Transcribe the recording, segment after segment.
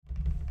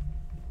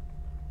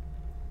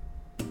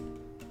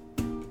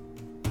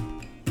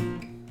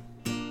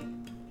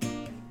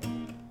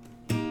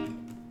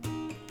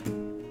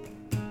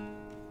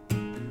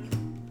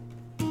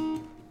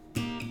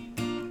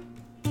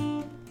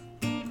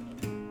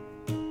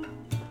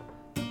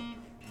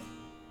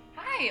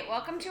Hi,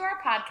 welcome to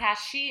our podcast,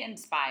 She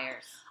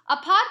Inspires. A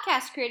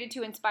podcast created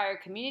to inspire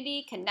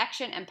community,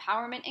 connection,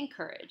 empowerment, and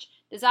courage.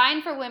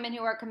 Designed for women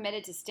who are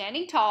committed to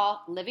standing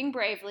tall, living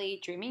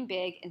bravely, dreaming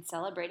big, and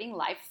celebrating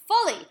life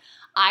fully.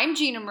 I'm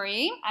Gina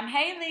Marie. I'm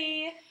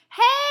Haley.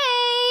 Hey!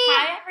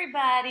 Hi,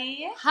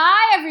 everybody.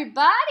 Hi,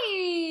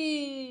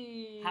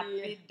 everybody.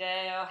 Happy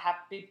day, oh,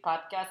 happy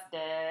podcast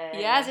day.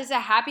 Yes, it's a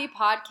happy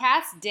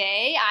podcast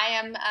day. I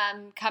am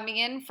coming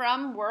in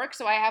from work,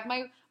 so I have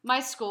my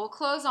school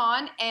clothes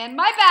on and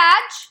my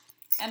badge.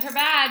 And her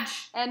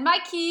badge. And my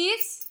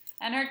keys.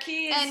 And her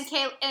keys.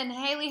 And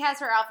Haley has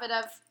her outfit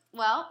of,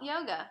 well,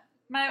 yoga.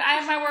 I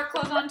have my work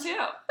clothes on,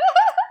 too.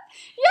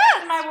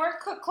 Yes! My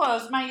work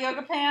clothes, my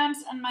yoga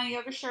pants and my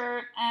yoga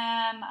shirt,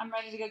 and I'm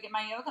ready to go get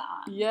my yoga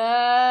on.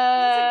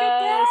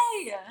 Yes!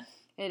 It's a good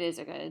day. It is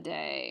a good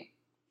day.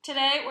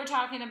 Today, we're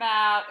talking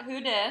about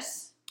who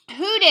dis.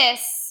 Who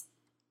dis?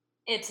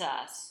 It's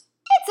us.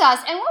 It's us,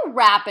 and we're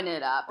wrapping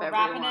it up, We're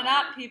everyone. wrapping it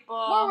up,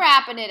 people. We're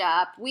wrapping it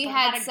up. We We've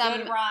had a some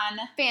good run.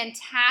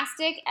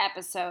 fantastic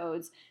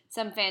episodes,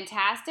 some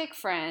fantastic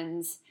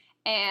friends,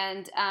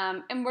 and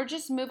we're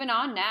just moving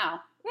on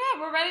now.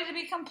 Yeah, we're ready to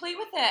be complete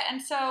with it. And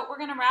so we're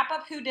going to wrap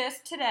up Who Dis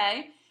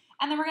today,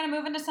 and then we're going to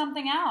move into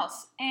something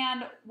else.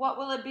 And what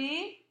will it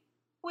be?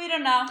 We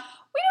don't know.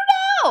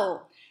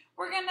 Oh,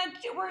 We're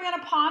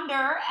gonna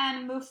ponder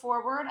and move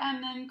forward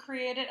and then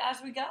create it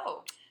as we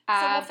go.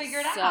 So we'll figure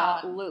it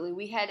out.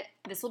 Absolutely.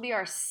 This will be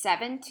our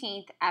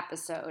 17th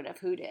episode of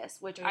Who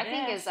Dis, which I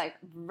think is like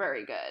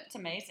very good. It's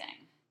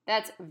amazing.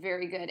 That's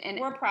very good.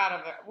 And we're proud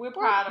of it. We're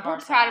proud of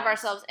ourselves. We're proud of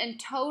ourselves. In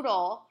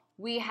total,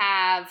 we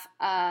have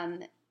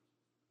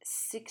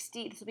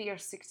 60. This will be our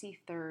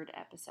 63rd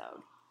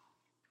episode.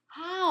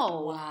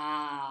 How?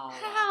 Wow.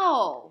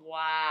 How?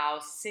 Wow.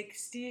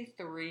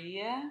 63?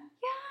 Yeah.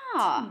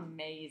 That's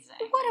amazing.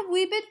 What have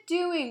we been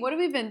doing? What have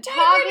we been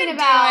talking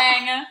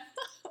about?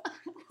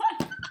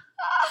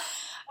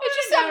 It's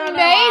just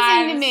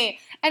amazing to me.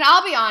 And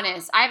I'll be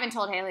honest, I haven't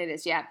told Haley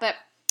this yet, but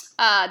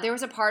there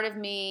was a part of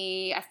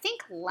me, I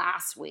think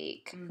last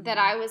week, that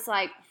I was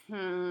like,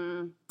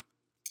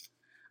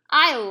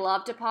 I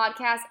love to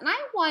podcast, and I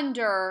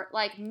wonder,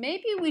 like,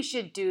 maybe we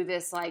should do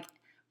this, like,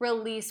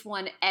 release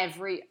one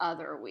every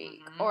other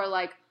week, or,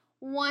 like,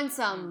 once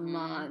a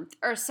month,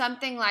 or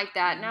something like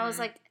that. And I was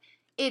like,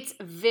 it's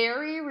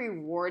very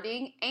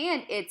rewarding,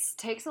 and it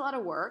takes a lot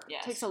of work.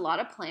 Yes. It takes a lot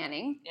of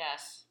planning.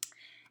 Yes.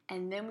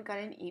 And then we got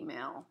an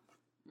email.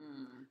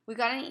 We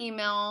got an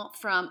email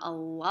from a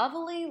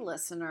lovely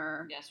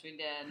listener. Yes, we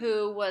did.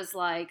 Who was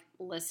like,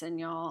 listen,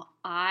 y'all,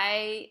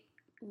 I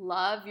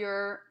love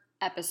your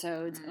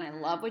episodes, and I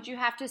love what you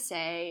have to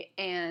say.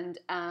 And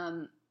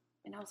I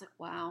was like,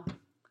 wow,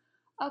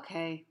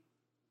 okay.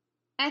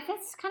 And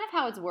that's kind of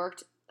how it's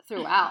worked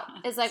throughout.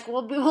 It's like,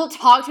 we'll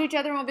talk to each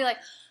other, and we'll be like,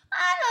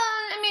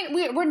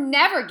 we're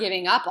never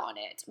giving up on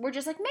it. We're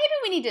just like, maybe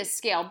we need to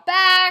scale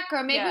back,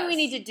 or maybe we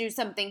need to do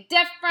something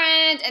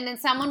different. And then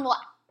someone will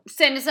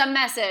send us a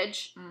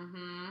message,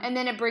 and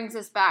then it brings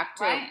us back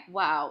to,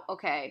 wow,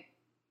 okay,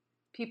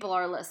 people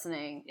are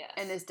listening,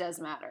 and this does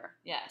matter.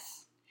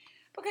 Yes.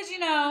 Because,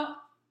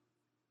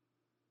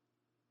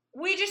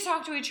 we just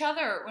talk to each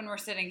other when we're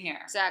sitting here.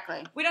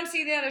 Exactly. We don't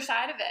see the other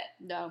side of it.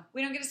 No.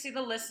 We don't get to see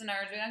the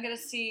listeners. We don't get to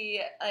see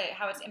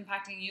how it's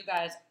impacting you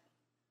guys.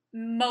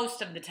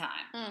 Most of the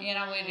time, we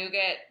do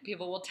get,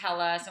 people will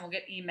tell us, and we'll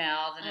get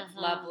emails, and it's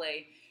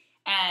lovely,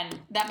 and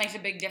that makes a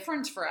big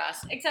difference for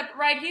us, except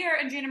right here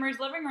in Gina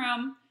Marie's living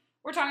room,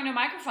 we're talking to a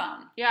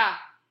microphone. Yeah.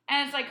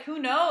 And it's like, who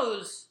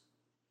knows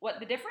what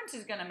the difference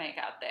is going to make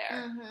out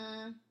there.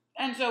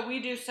 And so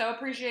we do so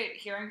appreciate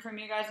hearing from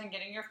you guys and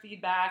getting your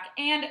feedback,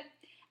 and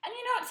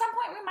at some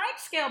point we might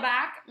scale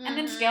back, and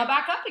then scale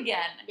back up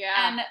again.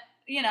 Yeah. And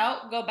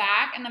go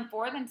back and then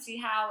forth and see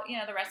how,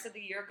 the rest of the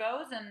year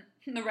goes and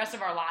the rest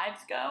of our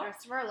lives go. The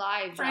rest of our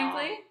lives,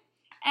 frankly.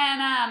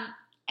 Y'all.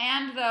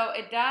 And though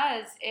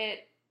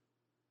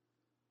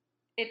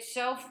it's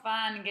so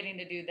fun getting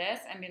to do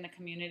this and be in the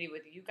community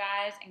with you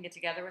guys and get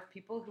together with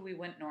people who we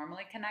wouldn't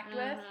normally connect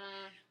with,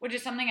 which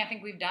is something I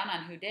think we've done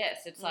on Who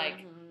Dis. It's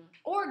like,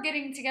 or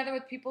getting together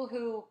with people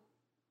who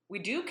we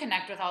do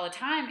connect with all the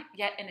time,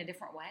 yet in a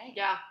different way.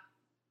 Yeah.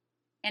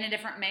 In a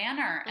different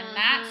manner. And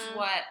that's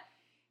what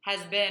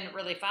has been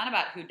really fun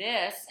about Who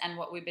Dis, and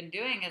what we've been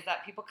doing is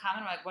that people come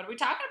and are like, what are we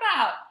talking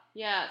about?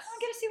 Yes. I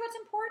get to see what's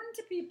important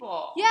to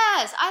people.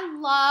 Yes, I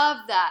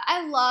love that.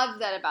 I love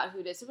that about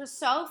Who Dis. It was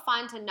so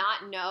fun to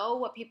not know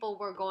what people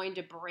were going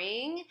to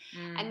bring,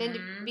 and then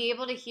to be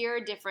able to hear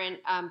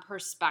different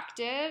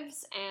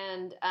perspectives,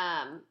 and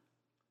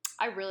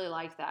I really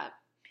like that.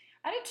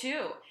 I do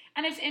too.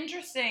 And it's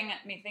interesting,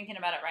 me thinking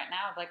about it right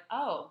now, of like,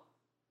 oh,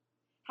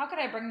 how could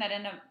I bring that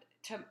into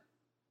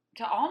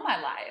to all my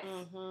life?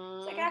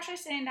 It's like actually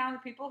sitting down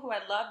with people who I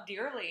love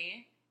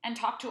dearly and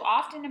talk to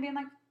often, and being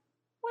like,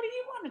 what do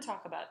you want to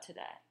talk about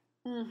today?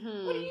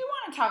 What do you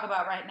want to talk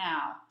about right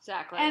now?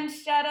 Exactly.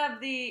 Instead of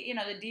the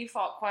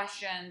default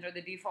questions or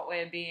the default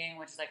way of being,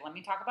 which is like, let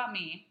me talk about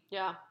me.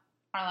 Yeah.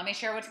 Or let me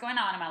share what's going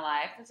on in my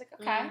life. It's like,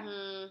 okay,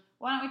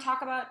 why don't we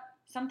talk about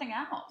something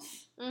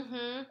else.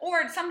 Mm-hmm.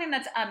 Or it's something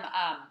that's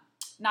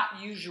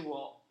not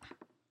usual to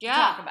Yeah.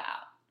 talk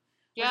about.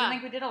 Which Yeah. I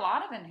think we did a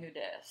lot of in Who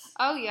Dis.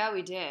 Oh, yeah,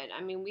 we did. I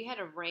mean, we had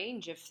a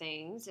range of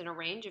things and a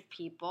range of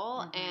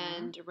people Mhm.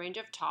 and a range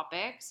of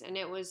topics, and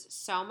it was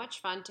so much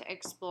fun to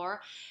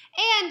explore.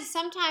 And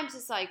sometimes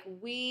it's like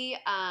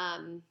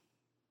sometimes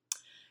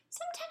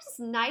it's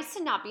nice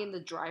to not be in the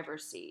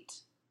driver's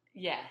seat.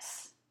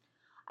 Yes.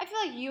 I feel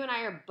like you and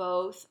I are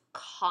both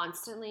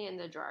constantly in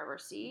the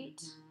driver's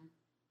seat,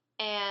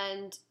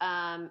 and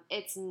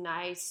it's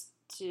nice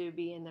to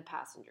be in the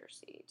passenger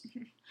seat.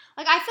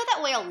 Like, I feel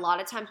that way a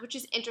lot of times, which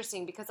is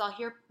interesting because I'll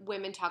hear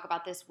women talk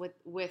about this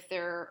with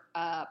their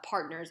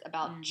partners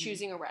about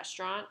choosing a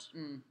restaurant.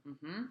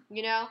 Mm-hmm.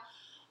 You know,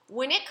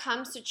 when it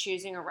comes to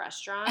choosing a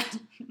restaurant,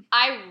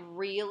 I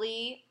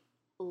really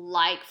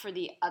like for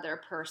the other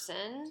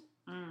person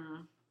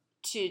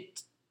to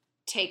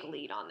take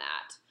lead on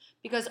that.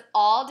 Because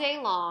all day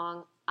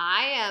long,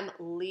 I am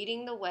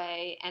leading the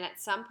way, and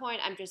at some point,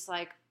 I'm just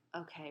like,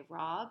 okay,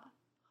 Rob,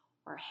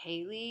 or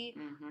Haley,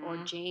 or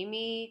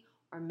Jamie,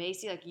 or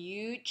Macy, like,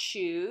 you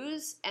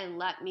choose and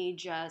let me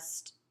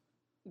just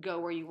go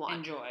where you want.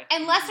 Enjoy.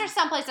 Unless there's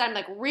someplace that I'm,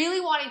 like, really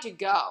wanting to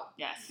go.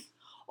 Yes.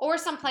 Or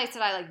someplace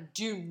that I, like,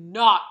 do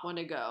not want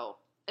to go.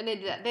 And they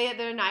did that. They had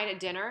their night at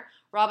dinner.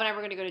 Rob and I were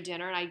going to go to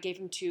dinner, and I gave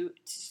him two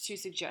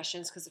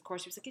suggestions because, of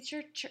course, he was like, it's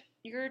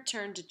your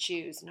turn to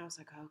choose. And I was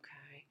like,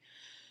 okay.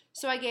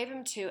 So I gave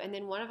him 2, and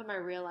then one of them I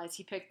realized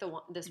he picked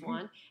this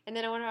one, and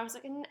then I was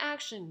like,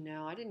 actually,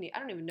 no, I don't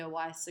even know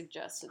why I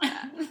suggested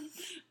that.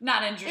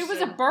 Not interested. It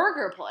was a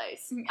burger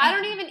place. I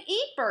don't even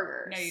eat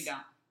burgers. No, you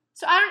don't.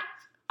 So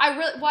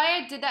why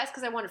I did that is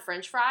because I wanted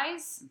French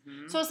fries.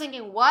 So I was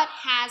thinking, where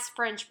has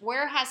French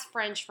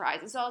fries?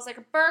 And so I was like,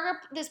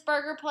 this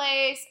burger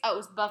place. Oh, it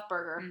was Buff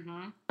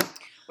Burger.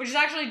 Which is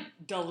actually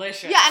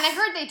delicious. Yeah, and I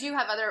heard they do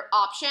have other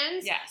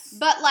options. Yes.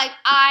 But, like,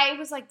 I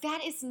was like,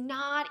 that is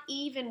not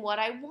even what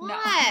I want.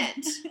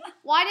 No.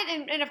 Why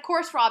and of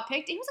course Rob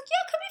picked it. He was like,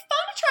 yeah, it could be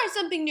fun to try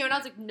something new. And I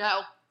was like,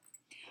 no.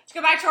 Let's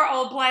go back to our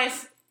old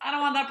place. I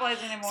don't want that place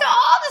anymore. So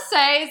all to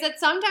say is that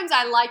sometimes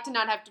I like to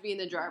not have to be in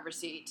the driver's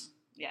seat.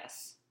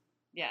 Yes.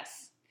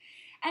 Yes.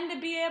 And to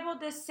be able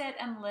to sit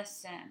and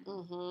listen.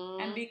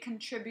 And be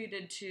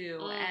contributed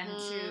to. And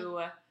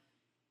to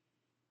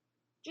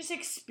just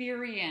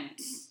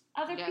experience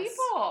other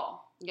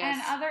people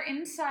and other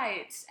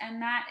insights,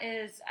 and that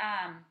is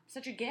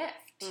such a gift.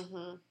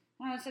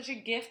 It's such a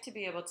gift to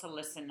be able to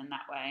listen in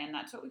that way, and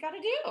that's what we got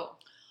to do.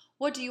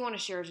 What do you want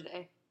to share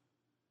today?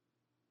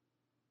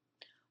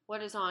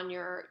 What is on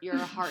your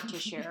heart to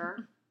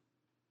share,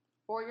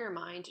 or your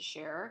mind to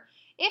share?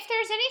 If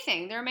there's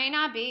anything, there may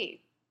not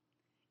be.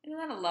 Isn't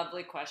that a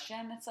lovely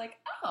question? It's like,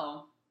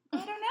 oh, I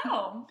don't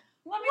know.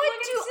 Let me what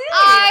look do and see.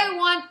 I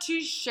want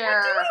to share?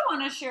 What do I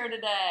want to share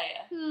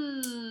today?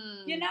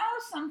 You know,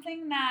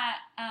 something that,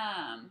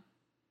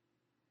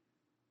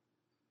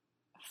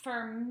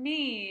 for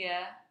me,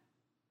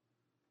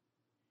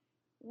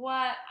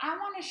 what I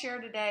want to share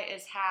today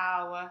is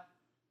how,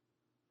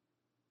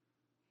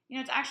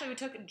 it's actually, we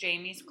took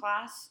Jamie's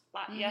class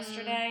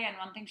yesterday, and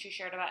one thing she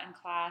shared about in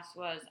class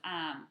was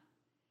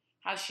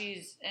how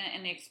she's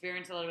in the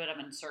experience a little bit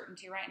of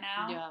uncertainty right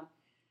now. Yeah.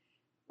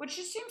 Which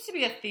just seems to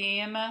be a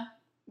theme.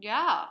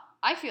 Yeah,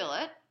 I feel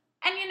it.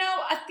 And,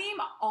 a theme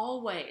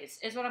always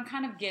is what I'm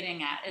kind of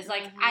getting at. Is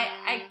like,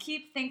 I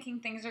keep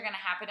thinking things are going to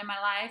happen in my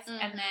life,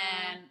 and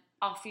then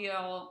I'll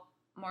feel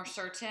more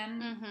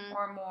certain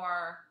or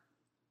more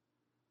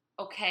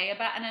okay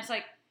about it. And it's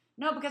like,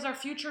 no, because our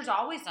future is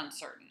always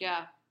uncertain.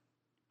 Yeah.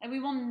 And we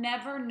will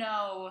never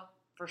know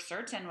for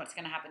certain what's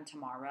going to happen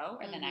tomorrow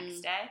or the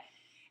next day.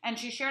 And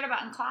she shared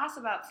about in class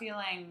about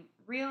feeling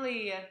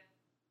really...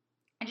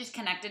 I just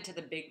connected to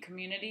the big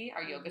community,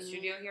 our yoga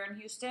studio here in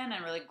Houston,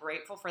 and really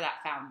grateful for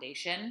that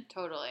foundation.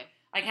 Totally.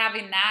 Like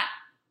having that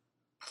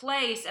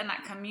place and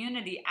that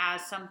community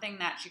as something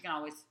that she can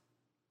always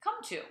come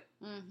to.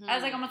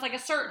 As like almost like a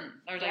certain.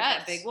 There's like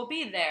that big will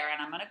be there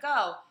and I'm going to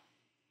go.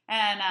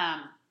 And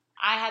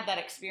I had that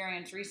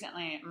experience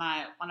recently.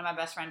 One of my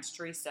best friends,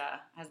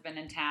 Teresa, has been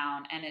in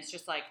town, and it's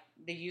just like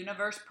the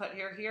universe put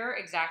her here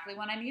exactly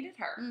when I needed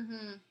her.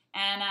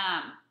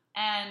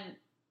 And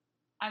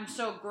I'm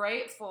so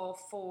grateful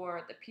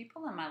for the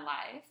people in my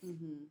life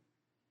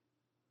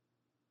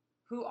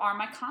who are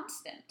my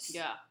constants.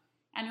 Yeah.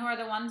 And who are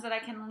the ones that I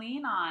can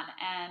lean on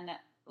and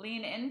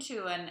lean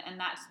into. And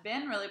that's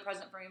been really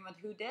present for me with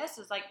Who Dis.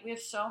 Is like we have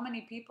so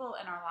many people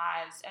in our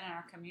lives and in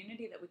our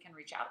community that we can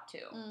reach out to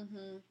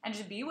and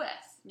just be with.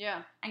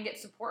 Yeah. And get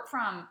support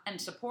from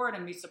and support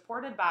and be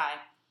supported by.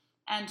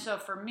 And so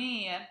for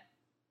me,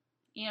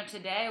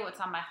 today what's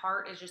on my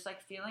heart is just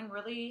like feeling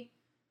really...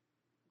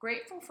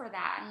 grateful for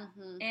that.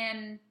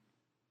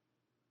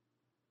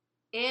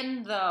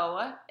 And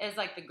though is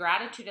like the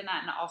gratitude in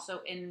that, and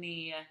also in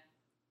the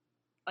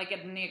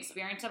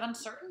experience of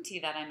uncertainty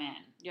that I'm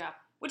in. Yeah.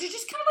 Which is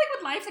just kind of like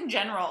with life in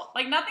general.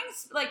 Like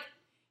nothing's like,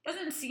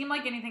 doesn't seem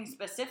like anything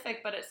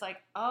specific, but it's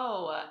like,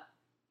 I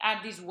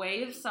have these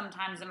waves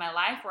sometimes in my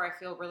life where I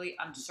feel really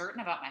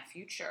uncertain about my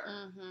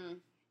future.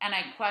 and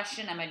I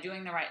question, am I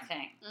doing the right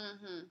thing?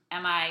 Mm-hmm.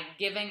 Am I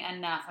giving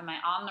enough? Am I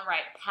on the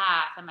right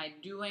path? Am I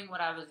doing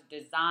what I was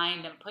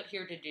designed and put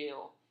here to do?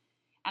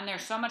 And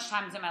there's so much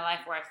times in my life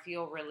where I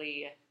feel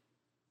really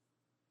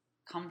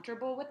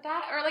comfortable with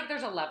that, or like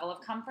there's a level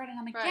of comfort, and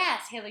I'm like,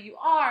 yes, Haley, you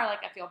are.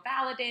 Like, I feel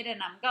validated,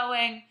 and I'm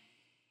going.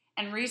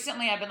 And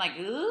recently, I've been like,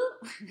 ooh,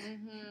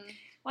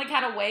 like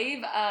had a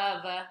wave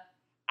of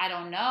I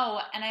don't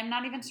know, and I'm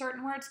not even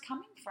certain where it's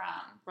coming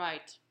from.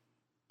 Right.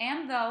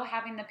 And though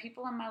having the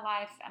people in my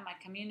life and my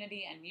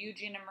community and you,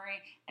 Gina Marie,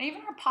 and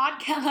even our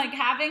podcast, like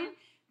having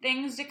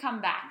things to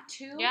come back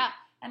to,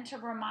 and to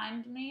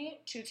remind me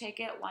to take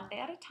it one day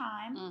at a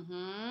time,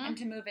 and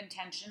to move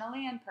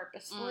intentionally and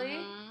purposefully,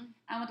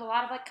 and with a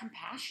lot of like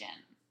compassion.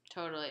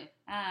 Totally.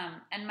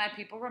 And my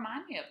people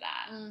remind me of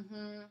that.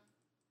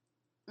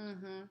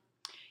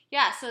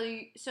 Yeah.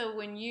 So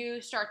when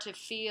you start to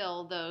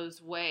feel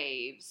those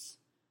waves,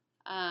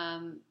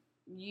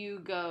 you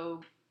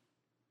go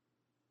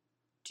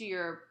to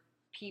your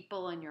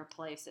people and your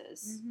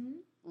places.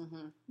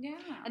 Yeah.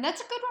 And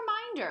that's a good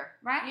reminder.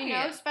 Right. You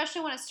know,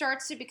 especially when it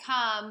starts to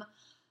become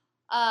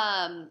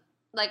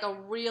like a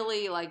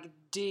really like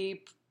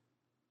deep,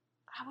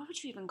 what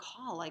would you even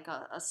call, like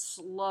a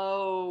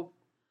slow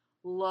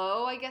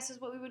low, I guess is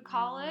what we would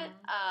call it.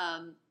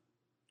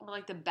 Or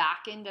like the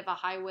back end of a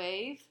high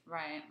wave.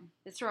 Right.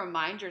 It's to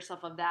remind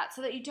yourself of that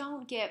so that you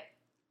don't get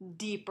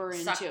deeper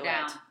sucked into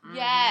down. it.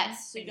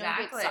 Yes. So you don't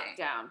get sucked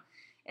down.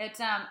 It's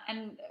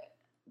and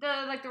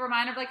the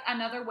reminder of like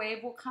another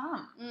wave will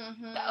come.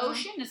 The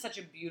ocean is such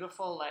a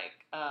beautiful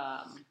like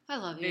I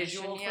love the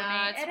visual ocean. for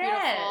Yeah, me. it's It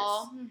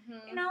beautiful.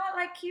 is. You know, it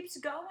like keeps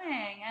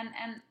going,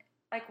 and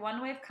like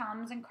one wave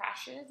comes and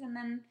crashes, and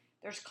then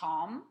there's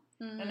calm.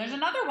 Then there's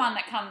another one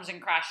that comes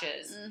and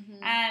crashes,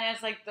 and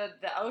it's like the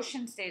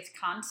ocean stays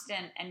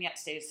constant and yet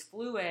stays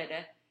fluid,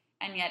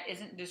 and yet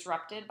isn't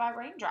disrupted by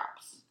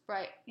raindrops.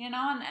 Right. You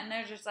know, and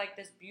there's just like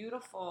this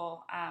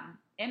beautiful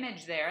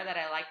image there that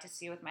I like to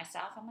see with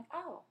myself. I'm like,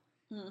 oh,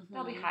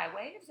 there'll be high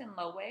waves and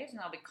low waves, and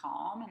there'll be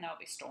calm, and there'll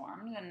be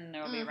storms, and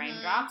there'll be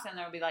raindrops, and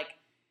there'll be like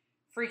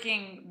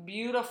freaking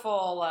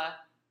beautiful,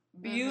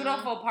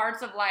 beautiful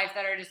parts of life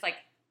that are just like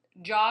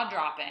jaw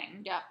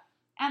dropping. Yeah.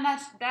 And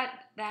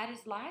that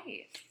is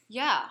life.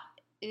 Yeah.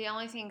 The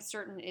only thing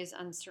certain is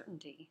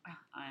uncertainty.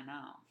 I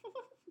know.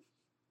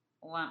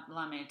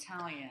 Let me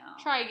tell you.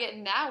 Try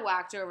getting that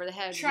whacked over the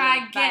head.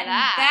 Try getting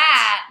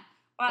that.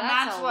 Well,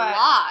 that's a what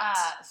lot.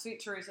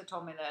 Sweet Teresa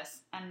told me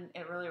this, and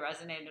it really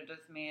resonated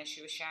with me as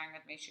she was sharing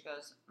with me. She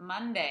goes,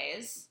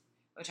 Mondays,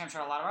 which I'm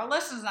sure a lot of our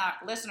listeners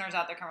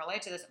out there can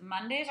relate to this,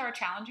 Mondays are a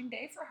challenging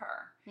day for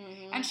her.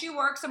 And she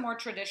works a more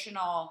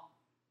traditional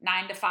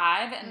 9 to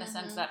 5 in the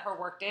sense that her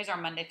work days are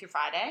Monday through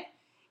Friday.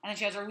 And then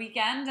she has her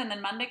weekends, and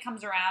then Monday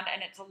comes around,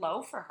 and it's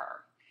low for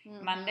her.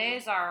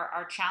 Mondays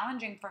are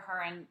challenging for her,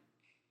 and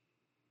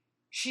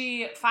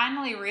she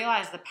finally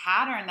realized the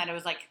pattern that it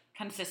was like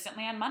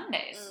consistently on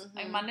Mondays.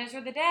 Like Mondays are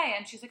the day,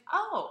 and she's like,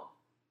 oh.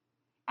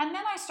 And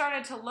then I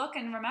started to look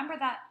and remember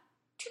that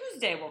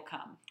Tuesday will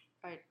come.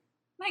 Right.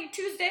 Like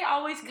Tuesday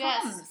always comes.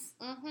 Yes.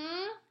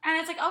 And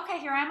it's like, okay,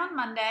 here I am on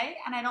Monday,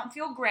 and I don't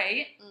feel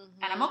great,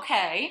 and I'm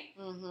okay.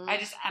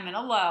 I'm in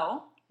a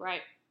low.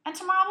 Right. And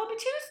tomorrow will be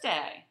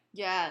Tuesday.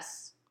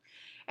 Yes.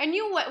 And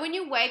when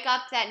you wake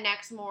up that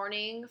next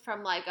morning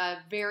from like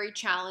a very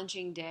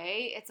challenging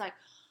day, it's like,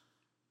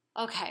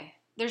 okay,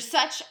 there's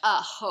such a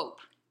hope,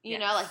 you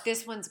know, like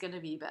this one's going to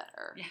be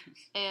better. Yes.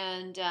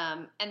 And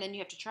then you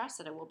have to trust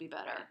that it will be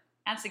better.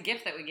 That's the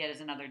gift that we get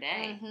is another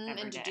day.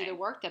 And to do the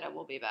work that it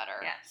will be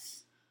better.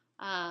 Yes.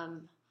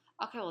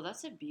 Okay, well,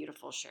 that's a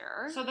beautiful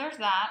share. So there's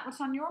that.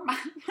 What's on your mind?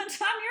 What's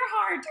on your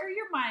heart or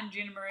your mind,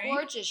 Gina Marie?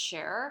 Gorgeous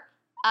share.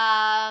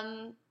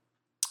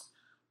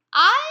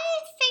 I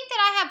think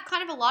that I have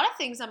kind of a lot of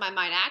things on my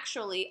mind,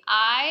 actually.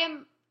 I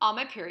am on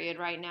my period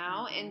right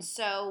now, and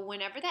so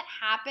whenever that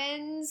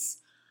happens,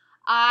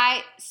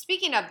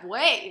 speaking of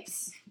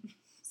waves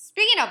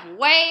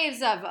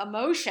of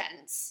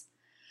emotions,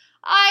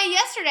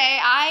 yesterday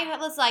I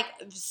was like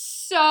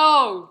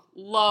so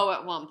low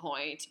at one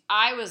point.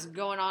 I was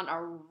going on a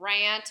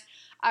rant.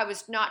 I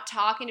was not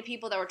talking to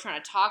people that were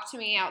trying to talk to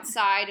me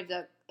outside of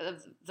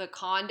the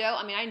condo.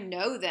 I mean, I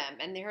know them,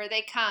 and here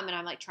they come, and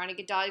I'm like trying to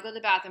get Dolly to go to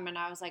the bathroom, and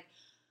I was like,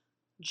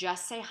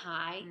 just say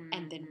hi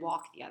and then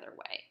walk the other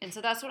way. And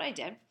so that's what I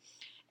did.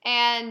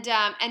 And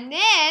then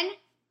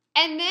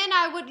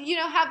I would,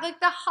 have like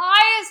the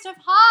highest of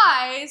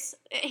highs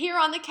here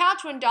on the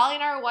couch when Dolly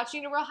and I were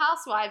watching The Real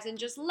Housewives and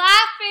just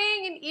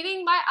laughing and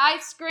eating my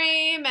ice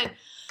cream. And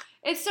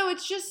it's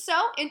just so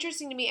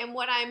interesting to me. And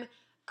what I'm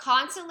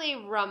constantly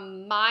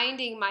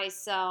reminding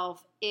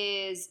myself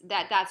is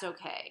that that's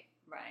okay.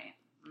 Right.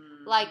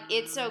 Like,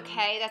 it's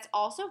okay. That's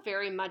also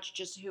very much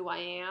just who I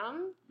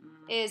am.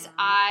 Is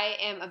I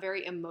am a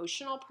very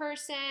emotional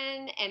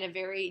person and a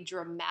very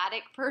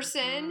dramatic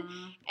person,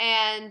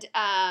 and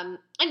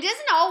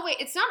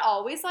it's not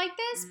always like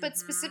this, but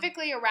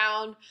specifically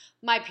around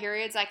my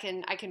periods, I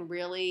can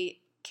really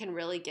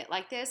get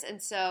like this.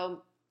 And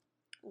so,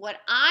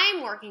 what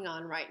I'm working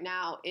on right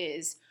now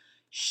is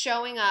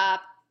showing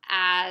up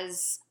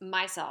as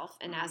myself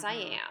and as I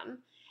am,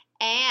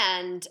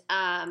 and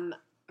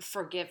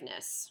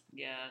forgiveness.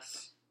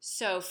 Yes.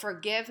 So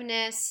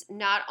forgiveness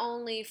not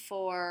only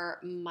for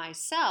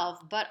myself,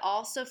 but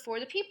also for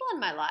the people in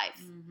my life.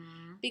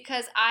 Mm-hmm.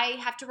 Because I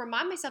have to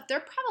remind myself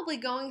they're probably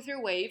going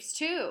through waves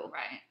too.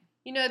 Right.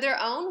 You know, their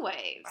own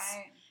waves.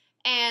 Right.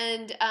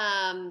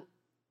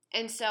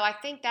 And so I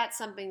think that's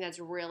something that's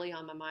really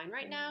on my mind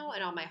right now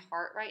and on my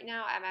heart right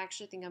now. I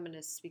actually think I'm going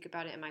to speak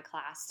about it in my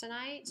class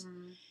tonight.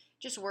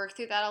 Just work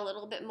through that a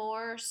little bit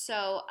more.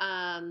 So,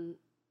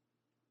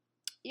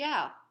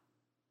 yeah.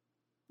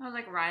 I was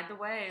like, ride the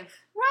wave.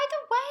 Ride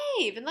the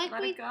wave. And like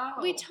Let it go.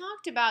 we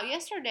talked about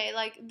yesterday,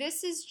 like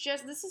this is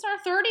our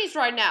 30s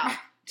right now.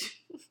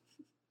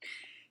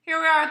 Here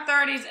we are,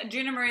 30s.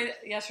 Gina Marie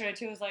yesterday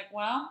too was like,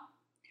 well,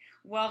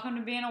 welcome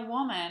to being a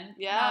woman.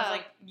 Yeah. And I was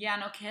like, yeah,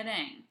 no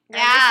kidding. Yeah.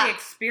 At least the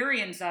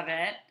experience of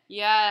it.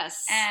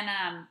 Yes. And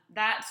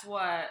that's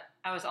what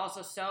I was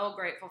also so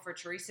grateful for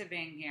Teresa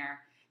being here.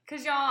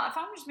 Because y'all, if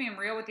I'm just being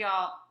real with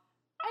y'all,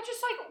 I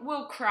just like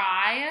will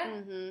cry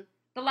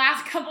the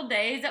last couple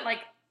days at like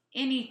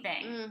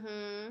anything.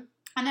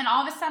 And then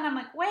all of a sudden I'm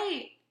like,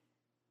 wait,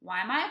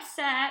 why am I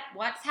upset?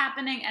 What's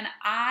happening? And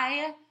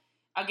I,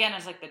 again,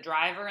 as like the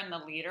driver and the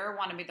leader,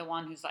 want to be the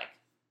one who's like,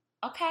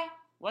 okay,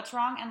 what's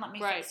wrong? And let me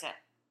fix it.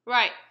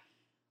 Right.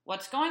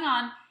 What's going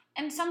on?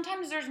 And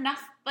sometimes there's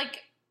nothing, like,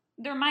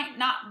 there might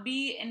not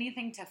be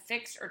anything to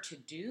fix or to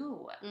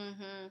do.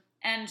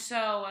 And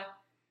so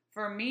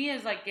for me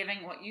is like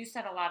giving what you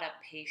said, a lot of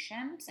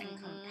patience and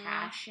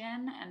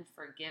compassion and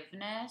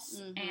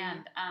forgiveness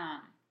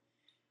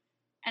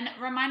and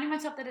reminding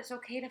myself that it's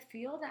okay to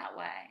feel that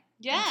way.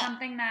 Yeah. And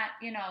something that,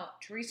 you know,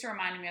 Teresa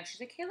reminded me of, she's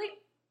like, Haley,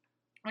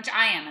 which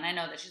I am, and I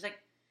know that, she's like,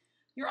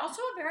 you're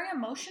also a very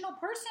emotional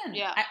person.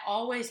 Yeah. I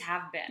always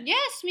have been.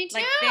 Yes, me too.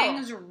 Like,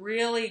 things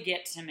really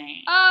get to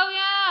me. Oh,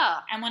 yeah.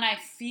 And when I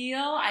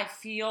feel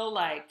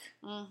like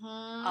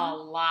a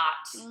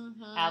lot.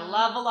 I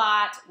love a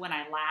lot. When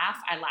I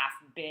laugh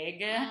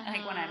big.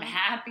 Like, when I'm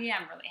happy,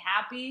 I'm really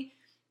happy.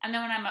 And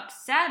then when I'm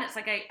upset, it's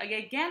like,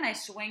 I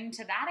swing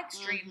to that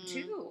extreme,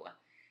 too.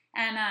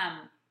 And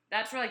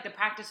that's where, like, the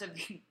practice of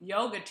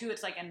yoga, too,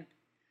 it's like, and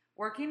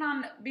working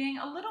on being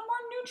a little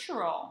more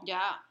neutral.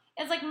 Yeah.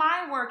 It's like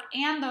my work,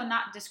 and though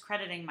not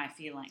discrediting my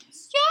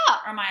feelings. Yeah.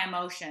 Or my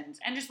emotions.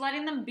 And just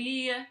letting them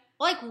be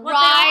like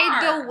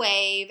ride the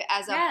wave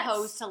as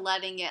opposed to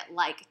letting it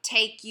like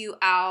take you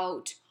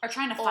out. Or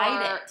trying to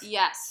fight it.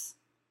 Yes.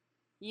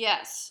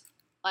 Yes.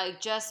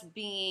 Like just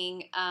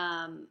being,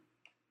 and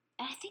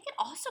I think it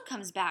also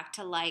comes back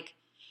to like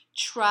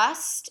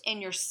trust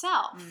in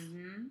yourself.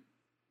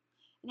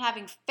 And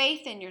having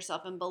faith in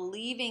yourself and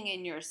believing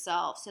in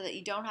yourself so that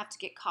you don't have to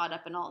get caught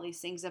up in all these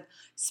things of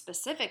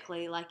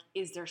specifically, like,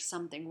 is there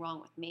something wrong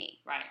with me?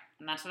 Right.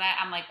 And that's what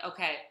I'm like,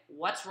 okay,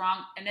 what's wrong?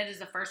 And it is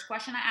the first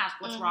question I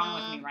ask, what's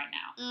wrong with me right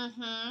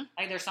now?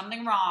 Like, there's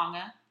something wrong.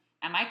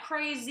 Am I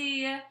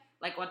crazy?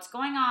 Like, what's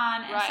going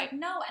on? And it's like,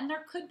 no. And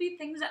there could be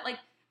things that, like,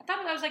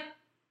 I was like,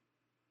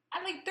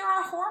 there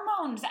are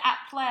hormones at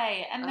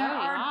play, and there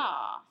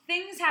are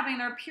things happening.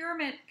 There are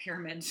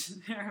pyramids.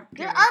 There are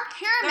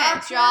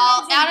pyramids,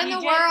 y'all, out in the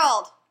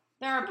world.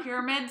 There are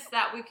pyramids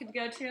that we could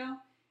go to.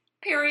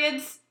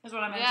 Periods is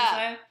what I meant to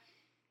say.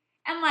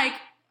 And like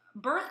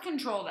birth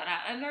control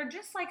and they're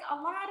just like a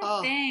lot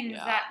of things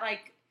that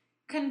like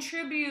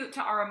contribute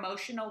to our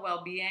emotional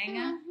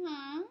well-being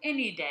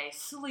any day.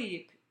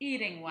 Sleep,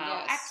 eating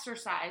well,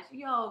 exercise,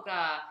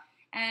 yoga,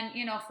 and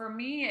you know, for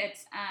me,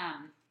 it's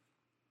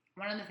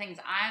one of the things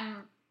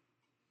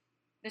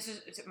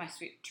it's my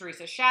sweet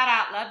Teresa, shout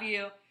out, love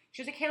you.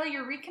 She was like, Haley,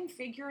 you're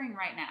reconfiguring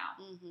right now.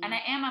 And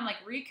I'm like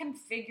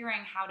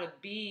reconfiguring how to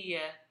be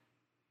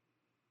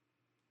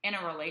in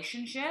a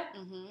relationship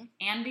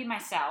and be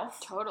myself.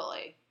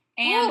 Totally.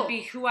 And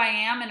be who I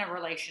am in a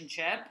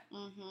relationship.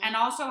 And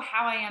also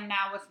how I am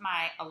now with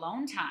my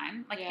alone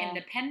time, like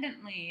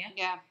independently.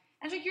 Yeah.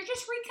 And it's like, you're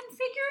just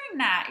reconfiguring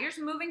that. You're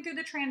just moving through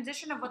the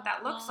transition of what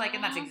that looks like.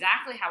 And that's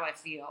exactly how I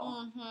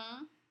feel.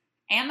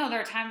 And though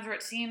there are times where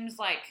it seems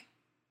like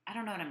I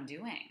don't know what I'm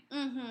doing.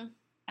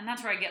 And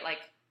that's where I get like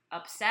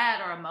upset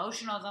or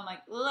emotional. I'm like,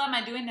 am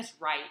I doing this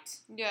right?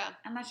 Yeah.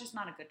 And that's just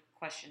not a good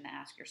question to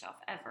ask yourself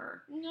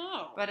ever.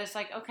 No. But it's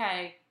like,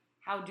 okay,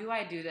 how do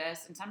I do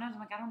this? And sometimes I'm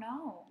like, I don't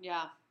know.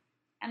 Yeah.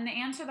 And the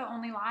answer that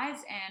only lies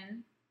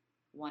in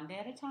one day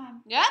at a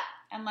time. Yeah.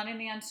 And letting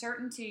the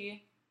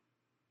uncertainty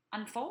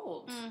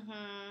unfold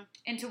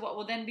into what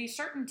will then be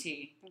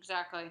certainty.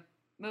 Exactly.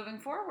 Moving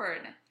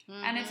forward.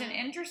 And it's an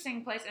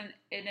interesting place, and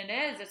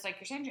it's like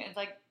you're saying, it's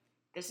like,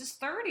 this is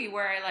 30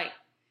 where I like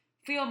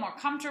feel more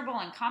comfortable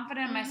and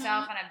confident in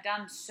myself, and I've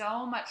done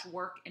so much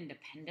work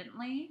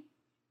independently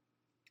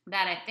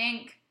that I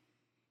think,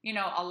 you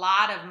know, a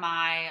lot of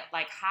my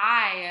like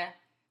high,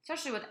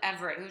 especially with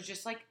Everett, who's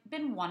just like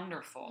been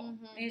wonderful.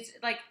 He's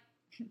like,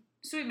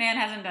 sweet man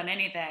hasn't done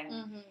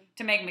anything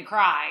to make me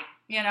cry,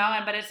 you know,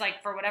 but it's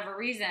like for whatever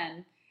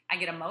reason I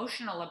get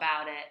emotional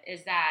about it,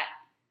 is that,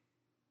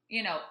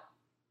 you know,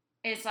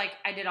 it's like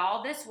I did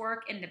all this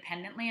work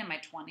independently in my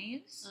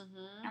 20s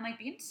and like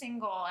being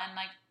single and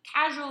like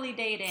casually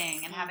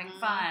dating and having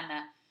fun.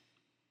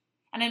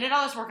 And I did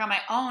all this work on my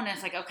own. And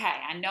it's like, okay,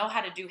 I know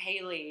how to do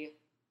Haley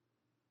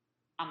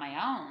on my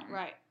own.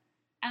 Right.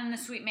 And the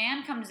sweet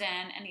man comes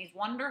in and he's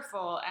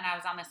wonderful. And I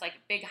was on this like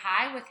big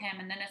high with him.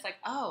 And then it's like,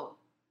 oh,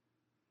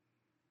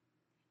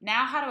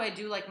 now how do I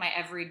do like my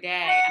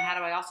everyday? And how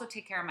do I also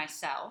take care of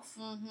myself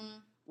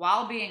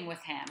while being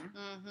with him?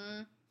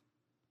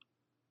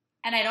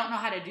 And I don't know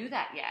how to do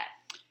that yet.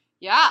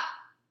 Yeah.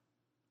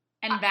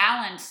 And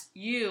balance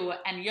you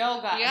and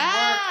yoga and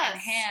work and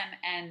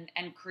him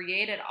and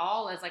create it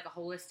all as like a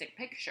holistic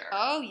picture.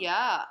 Oh,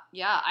 yeah.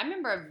 Yeah. I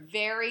remember a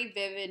very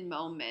vivid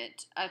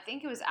moment. I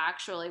think it was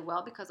actually,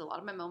 well, because a lot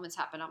of my moments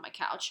happened on my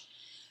couch.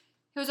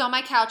 It was on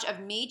my couch of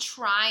me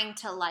trying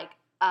to like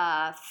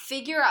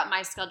figure out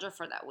my schedule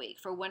for that week,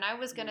 for when I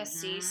was going to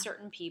see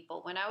certain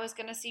people, when I was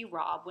going to see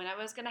Rob, when I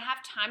was going to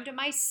have time to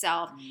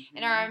myself.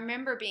 And I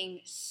remember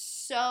being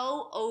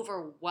so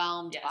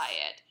overwhelmed by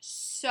it,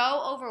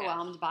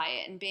 by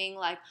it, and being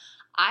like,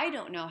 I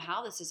don't know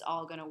how this is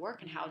all going to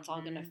work and how it's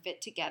all going to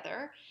fit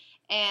together.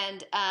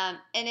 And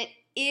it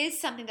is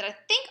something that I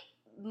think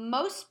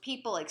most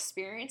people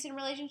experience in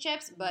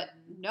relationships, but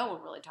no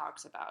one really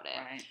talks about it.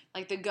 Right.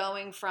 Like the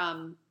going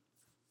from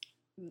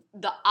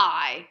the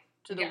I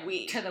to the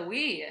we. To the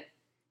we.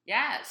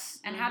 Yes.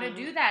 And how to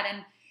do that.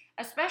 And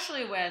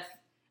especially with,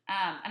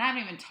 and I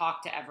haven't even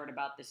talked to Everett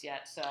about this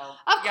yet, so.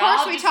 Of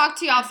course we talked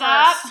to y'all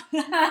first.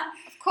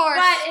 Of course.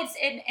 But it's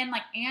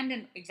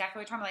in exactly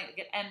what you're talking about.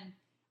 Like, and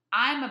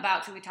I'm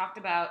about to, we talked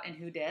about in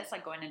Who Dis,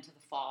 like going into the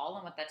fall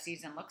and what that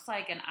season looks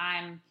like.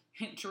 And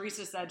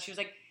Teresa said, she was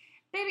like,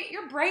 baby,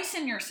 you're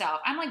bracing yourself.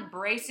 I'm like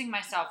bracing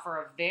myself for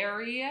a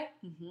very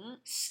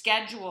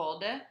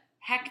scheduled,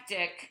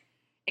 hectic,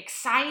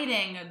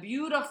 exciting,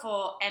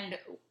 beautiful, and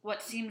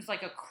what seems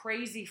like a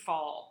crazy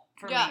fall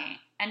for me,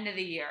 end of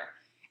the year.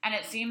 And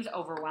it seems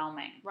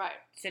overwhelming. Right.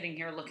 Sitting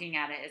here looking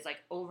at it is like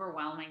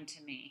overwhelming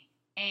to me.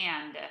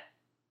 And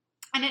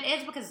it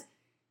is because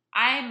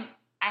I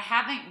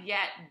haven't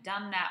yet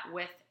done that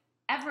with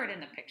Everett in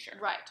the picture.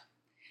 Right.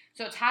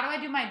 So it's how do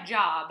I do my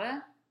job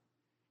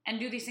and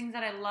do these things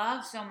that I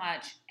love so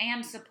much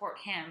and support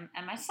him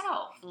and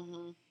myself.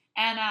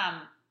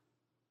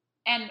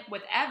 And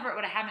with Everett,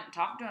 what I haven't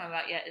talked to him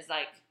about yet is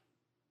like,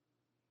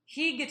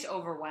 he gets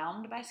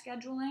overwhelmed by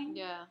scheduling.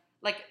 Yeah.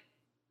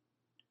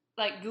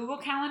 Like Google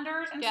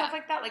calendars and stuff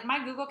like that. Like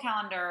my Google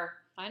calendar,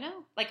 I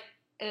know, like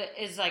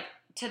is like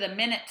to the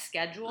minute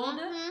scheduled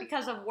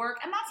because of work.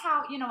 And that's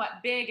how, you know,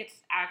 at Big,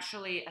 it's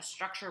actually a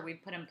structure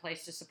we've put in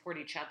place to support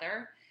each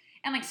other.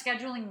 And like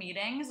scheduling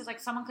meetings is like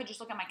someone could just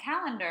look at my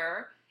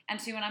calendar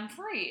and see when I'm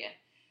free.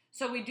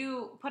 So we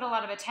do put a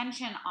lot of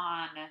attention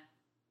on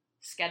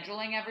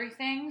scheduling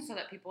everything so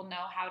that people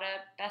know how to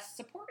best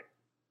support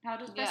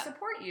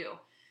you.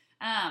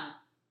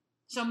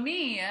 So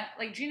me,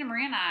 like Gina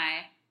Marie and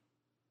I,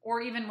 or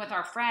even with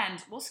our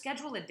friends, we'll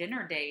schedule a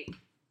dinner date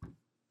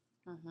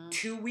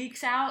 2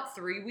 weeks out,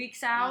 3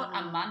 weeks out,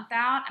 a month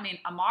out. I mean,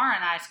 Amara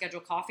and I schedule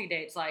coffee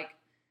dates like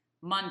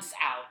months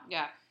out.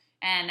 Yeah.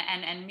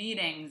 And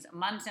meetings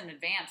months in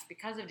advance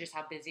because of just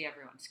how busy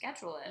everyone's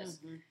schedule is.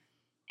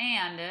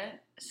 And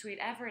sweet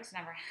Everett's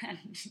never had.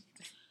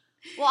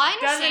 Well, I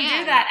understand. Doesn't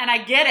do that, and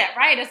I get it,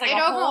 right? It's like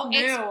whole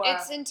new.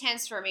 It's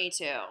intense for me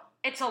too.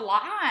 It's a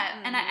lot,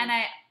 and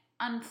I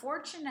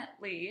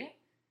unfortunately,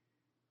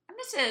 and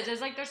this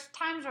is like there's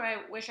times where I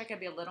wish I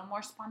could be a little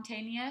more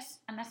spontaneous,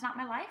 and that's not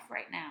my life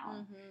right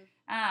now.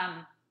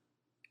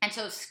 And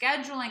so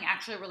scheduling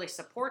actually really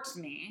supports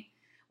me,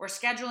 where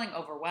scheduling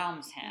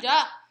overwhelms him.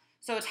 Yeah.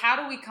 So it's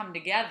how do we come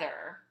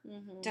together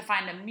to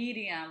find a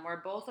medium where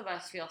both of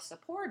us feel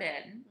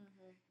supported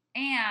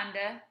and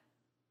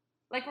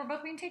like we're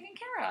both being taken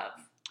care of.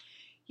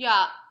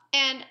 Yeah.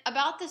 And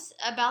about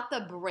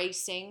the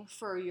bracing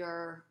for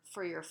your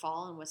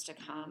fall and what's to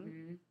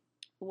come,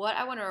 what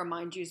I want to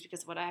remind you is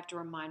because what I have to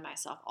remind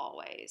myself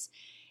always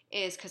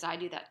is because I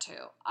do that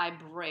too. I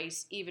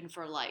brace even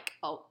for like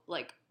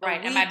right,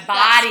 and my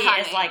body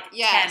is like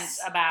tense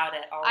about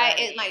it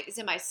already. It's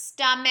in my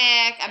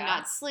stomach. I'm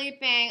not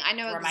sleeping. I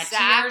know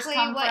exactly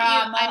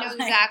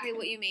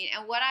what you mean.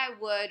 And what I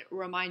would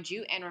remind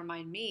you and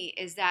remind me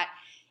is that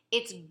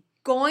it's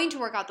going to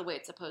work out the way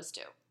it's supposed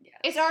to. Yes.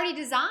 It's already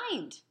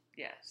designed.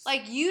 Yes.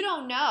 Like you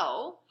don't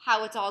know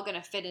how it's all going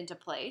to fit into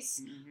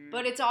place,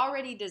 but it's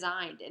already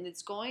designed, and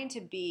it's going to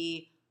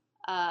be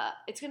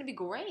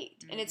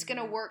great, and it's going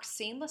to work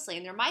seamlessly.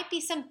 And there might be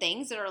some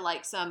things that are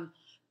like some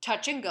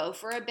touch and go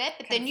for a bit,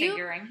 but then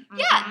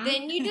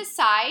then you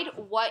decide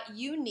what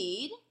you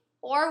need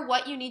or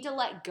what you need to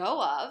let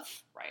go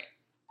of, right?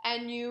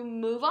 And you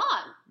move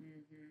on.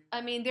 I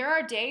mean, there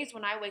are days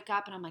when I wake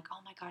up and I'm like, oh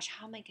my gosh,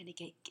 how am I going to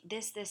get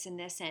this, and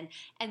this in?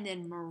 And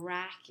then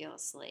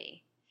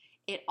miraculously,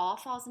 it all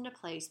falls into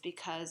place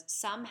because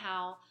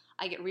somehow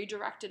I get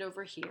redirected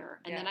over here,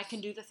 and then I can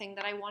do the thing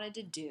that I wanted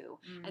to do.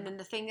 And then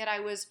the thing that I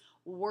was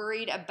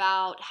worried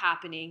about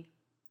happening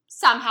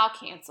somehow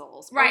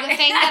cancels. Or the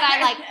thing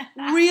that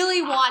I like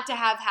really want to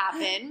have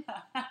happen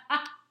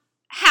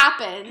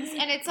happens.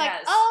 And it's like,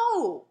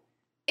 oh,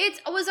 it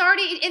was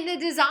already in the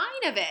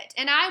design of it.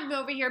 And I'm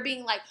over here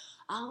being like,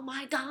 oh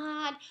my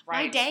God,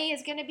 my day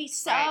is going to be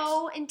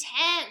so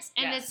intense.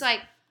 And it's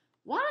like,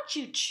 why don't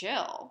you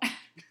chill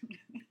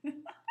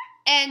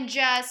and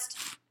just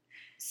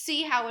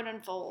see how it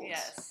unfolds?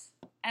 Yes.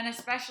 And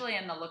especially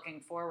in the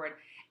looking forward.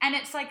 And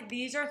it's like,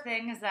 these are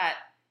things that,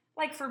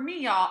 like for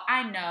me, y'all,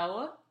 I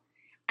know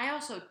I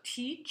also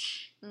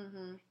teach.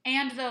 Mm-hmm.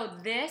 And though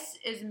this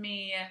is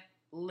me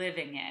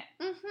living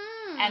it.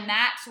 Mm-hmm. And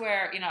that's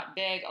where,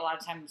 a lot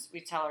of times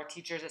we tell our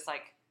teachers, it's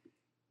like,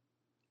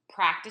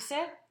 practice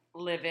it,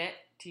 live it,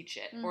 teach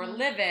it. Mm-hmm. Or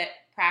live it,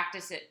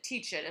 practice it,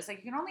 teach it. It's like,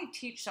 you can only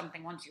teach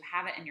something once you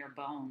have it in your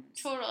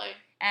bones. Totally.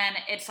 And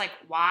it's like,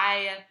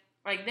 why,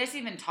 like this,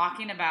 even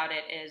talking about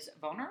it is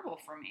vulnerable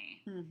for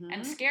me. Mm-hmm.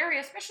 And scary,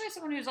 especially as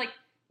someone who's like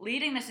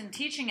leading this and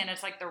teaching, and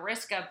it's like the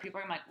risk of people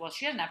are like, well,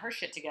 she doesn't have her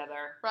shit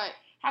together. Right.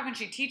 How can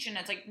she teach? And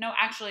it's like, no,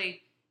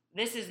 actually,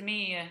 this is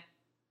me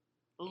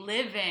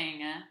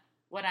living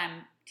what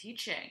I'm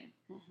teaching.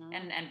 Mm-hmm.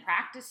 and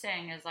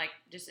practicing is like,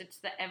 just, it's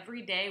the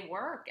everyday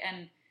work.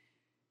 And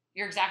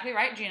you're exactly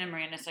right, Gina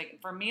Marie. And it's like,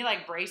 for me,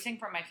 like bracing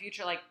for my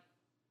future, like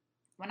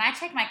when I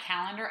take my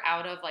calendar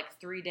out of like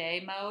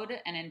 3-day mode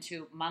and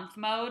into month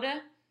mode,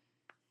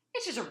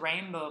 it's just a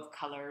rainbow of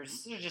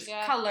colors. There's just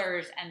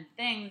colors and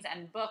things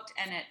and booked.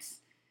 And it's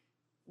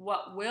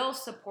what will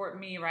support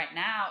me right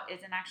now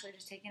isn't actually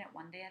just taking it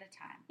one day at a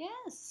time.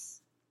 Yes.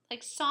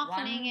 Like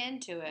softening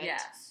into it.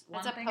 Yes.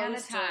 One thing at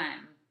a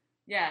time.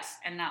 Yes.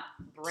 And not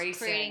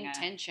bracing. Creating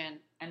tension.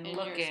 And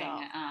looking.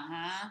 Yourself.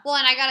 Well,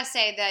 and I got to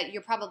say that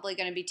you're probably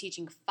going to be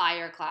teaching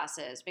fire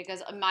classes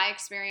because in my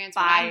experience,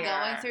 when I'm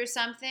going through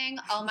something,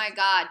 oh my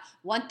God,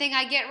 one thing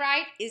I get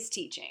right is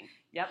teaching.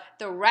 Yep.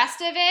 The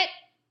rest of it,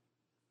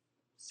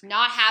 it's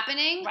not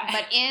happening. Right.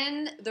 But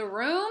in the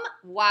room,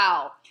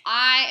 wow,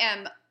 I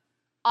am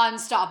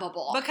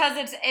unstoppable.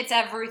 Because it's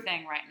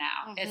everything right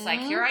now. Mm-hmm. It's like,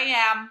 here I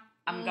am.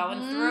 I'm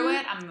going through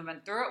it. I'm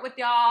moving through it with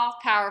y'all.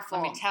 Powerful.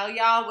 Let me tell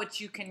y'all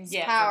what you can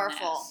get powerful.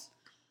 From this.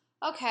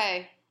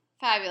 Okay.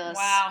 Fabulous.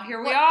 Wow.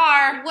 Here we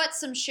are. What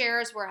some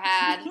shares were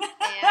had.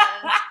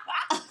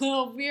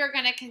 And we are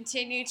going to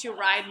continue to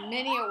ride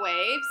many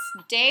waves.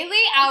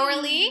 Daily,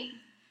 hourly.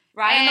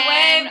 Riding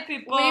the wave,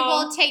 people. We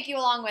will take you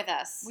along with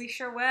us. We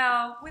sure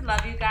will. We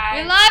love you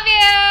guys. We love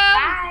you.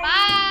 Bye.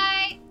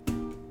 Bye.